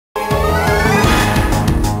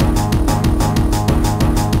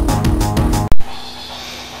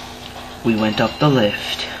We went up the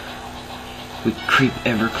lift. We creep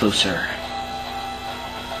ever closer.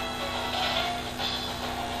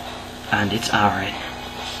 And it's Aaron,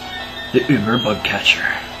 the Uber bug catcher.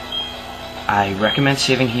 I recommend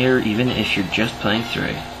saving here even if you're just playing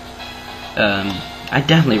through. I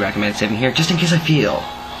definitely recommend saving here just in case I fail.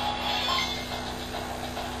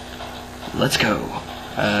 Let's go.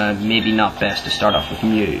 Maybe not best to start off with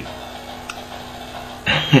Mew.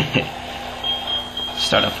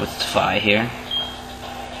 Start off with Fi here.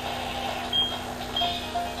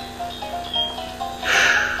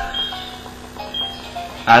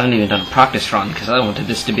 I haven't even done a practice run because I wanted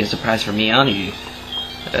this to be a surprise for me and you.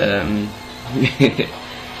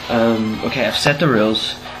 Okay, I've set the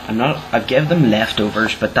rules. I've given them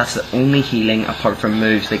leftovers, but that's the only healing apart from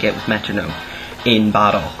moves they get with Metronome in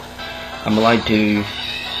battle. I'm allowed to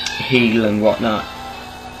heal and whatnot.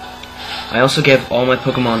 I also give all my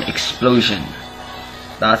Pokemon Explosion.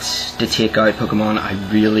 That's to take out Pokemon I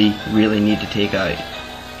really, really need to take out.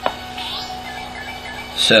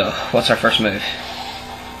 So, what's our first move?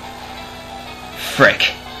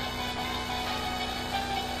 Frick.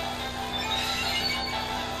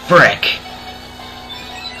 Frick.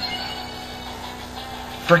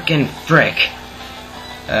 Frickin' frick.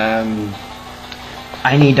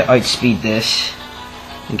 I need to outspeed this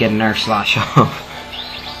and get an air slash off.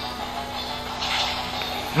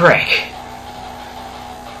 Frick.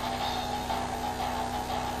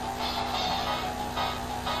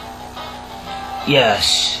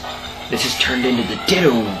 Yes. This has turned into the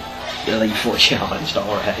Ditto Elite Four challenge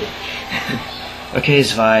already. Okay,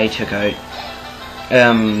 Zwei took out.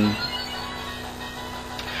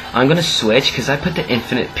 I'm gonna switch because I put the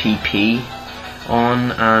infinite PP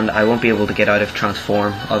on and I won't be able to get out of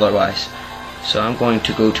transform otherwise. So I'm going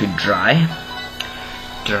to go to Dry,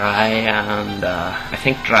 and I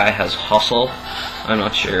think Dry has Hustle. I'm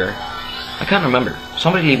not sure. I can't remember.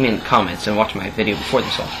 Somebody leave me in the comments and watch my video before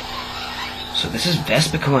this one. So this is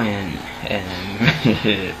Vespiquen.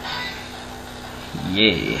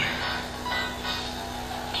 Yeah.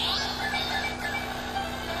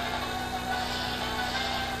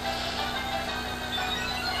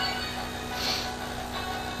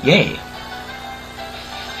 Yay!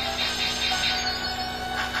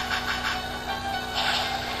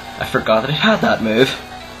 I forgot that it had that move,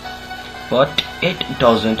 but it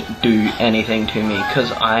doesn't do anything to me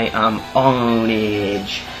because I am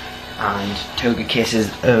Ownage, and Togekiss's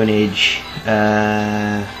Ownage.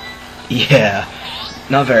 Yeah,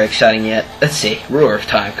 not very exciting yet. Let's see, Roar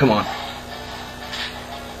time. Come on.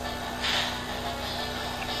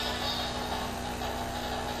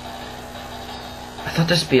 I thought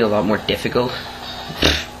this would be a lot more difficult.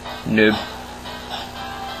 Noob.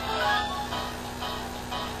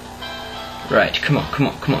 Right, come on, come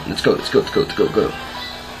on, come on. Let's go, let's go, let's go, let's go, go.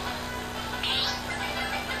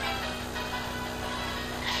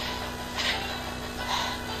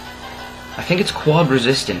 I think it's quad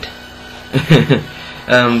resistant.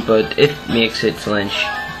 But it makes it flinch,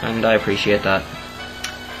 and I appreciate that.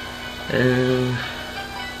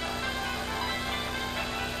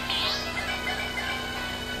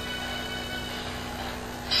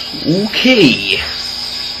 Okay.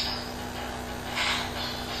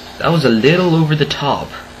 That was a little over the top.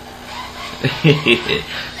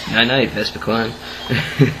 Night night, Vespiquen.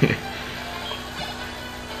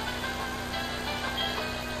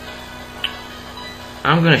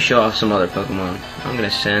 I'm gonna show off some other Pokemon. I'm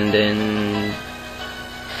gonna send in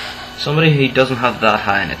somebody who doesn't have that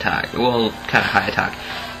high an attack. Well, kind of high attack.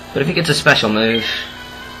 But if he gets a special move,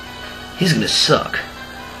 he's gonna suck.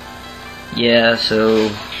 Yeah,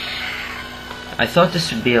 so I thought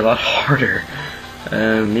this would be a lot harder.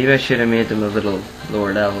 Maybe I should have made them a little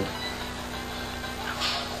lower level.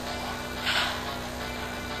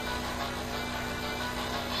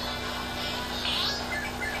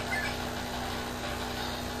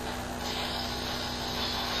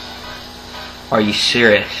 Are you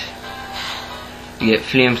serious? You get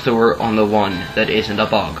Flamethrower on the one that isn't a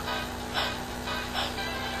bug.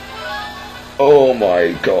 Oh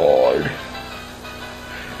my god.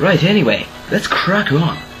 Right, anyway, let's crack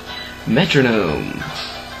on. Metronome.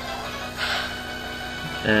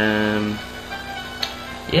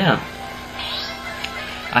 Yeah.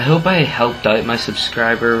 I hope I helped out my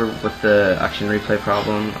subscriber with the action replay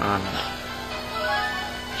problem, and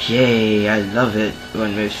yay, I love it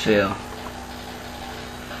when moves fail.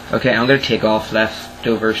 Okay, I'm gonna take off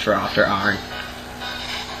leftovers for after Aaron.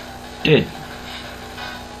 Dude.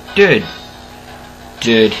 Dude.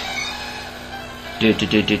 Dude. Dude,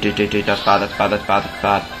 that's bad, that's bad, that's bad, that's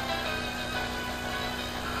bad.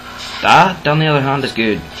 That, on the other hand, is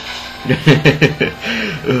good.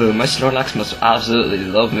 My Snorlax must absolutely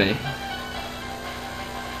love me.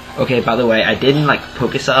 Okay, by the way, I didn't like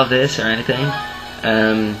Pokesolve this or anything.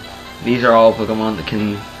 These are all Pokemon that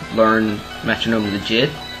can learn Metronome legit.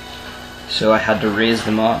 So I had to raise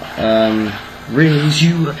them up. Raise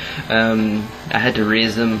you. I had to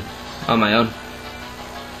raise them on my own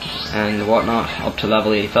and whatnot up to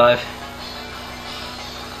level 85.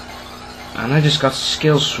 And I just got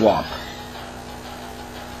skill swap.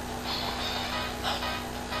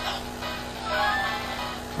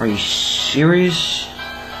 Are you serious?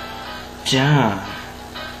 Damn.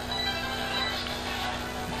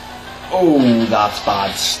 Oh, that's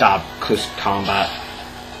bad. Stop close combat.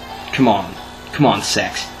 Come on,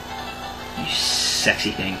 sex. You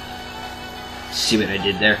sexy thing. See what I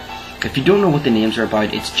did there? If you don't know what the names are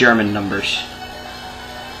about, it's German numbers.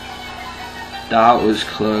 That was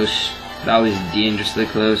close. That was dangerously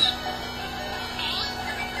close.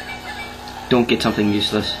 Don't get something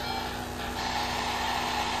useless.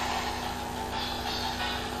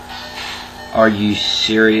 Are you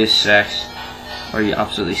serious, sex? Are you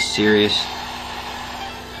absolutely serious?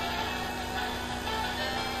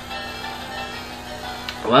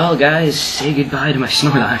 Well, guys, say goodbye to my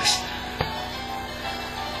Snorlax.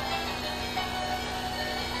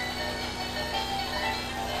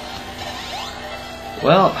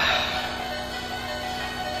 Well,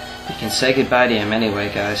 you can say goodbye to him anyway,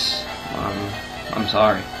 guys. I'm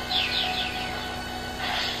sorry.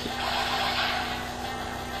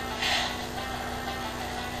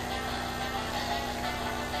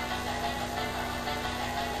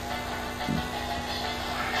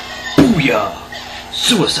 Booyah!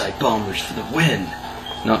 Suicide bombers for the win!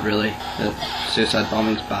 Not really. The suicide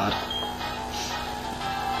bombing's bad.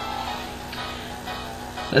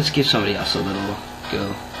 Let's give somebody else a little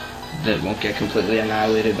go that won't get completely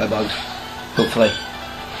annihilated by bugs. Hopefully.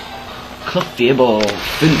 Clefable.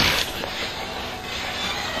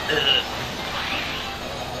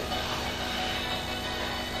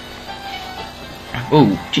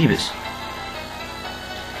 Oh, Jeebus.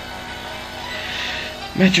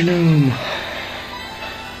 Metronome.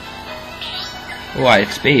 Oh, I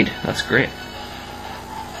had speed. That's great.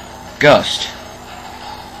 Gust.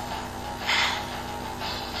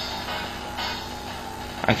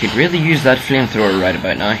 I could really use that flamethrower right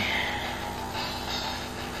about now.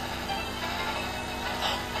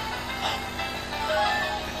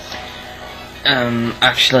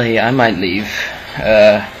 Actually, I might leave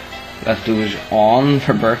leftovers on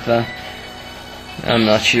for Bertha. I'm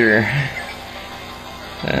not sure.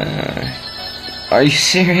 Are you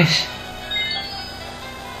serious?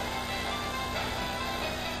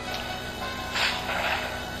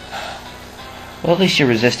 Well, at least you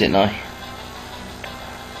resist it now.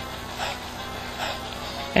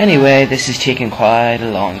 Anyway, this is taking quite a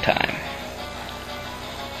long time.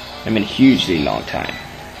 I mean, a hugely long time.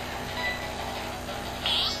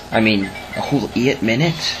 I mean, a whole 8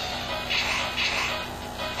 minutes?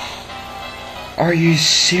 Are you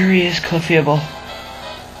serious, Clefable?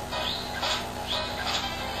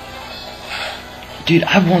 Dude,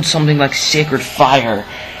 I want something like Sacred Fire,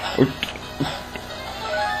 or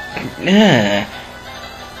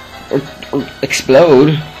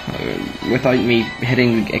Explode, without me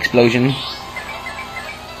hitting Explosion.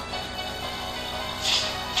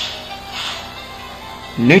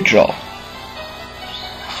 Neutral.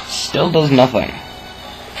 Still does nothing.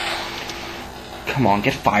 Come on,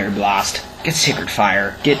 get Fire Blast. Get Sacred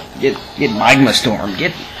Fire. Get Magma Storm.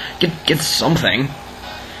 Get something.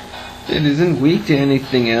 It isn't weak to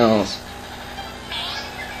anything else.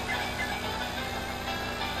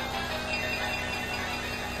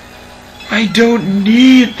 I don't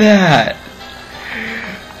need that.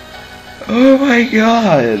 Oh my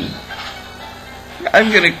god.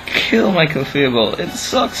 I'm gonna kill my Clefable. It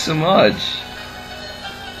sucks so much.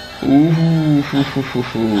 Ooh.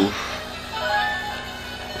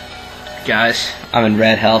 Guys, I'm in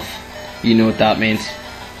red health. You know what that means.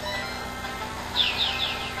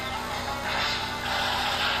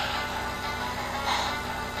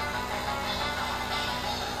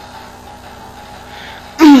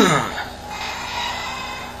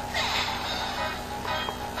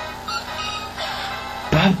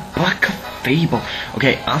 But Clefable.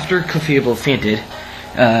 Okay, after Clefable fainted,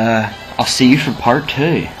 I'll see you for part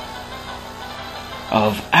 2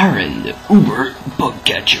 of Aaron, the Uber Bug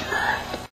Catcher.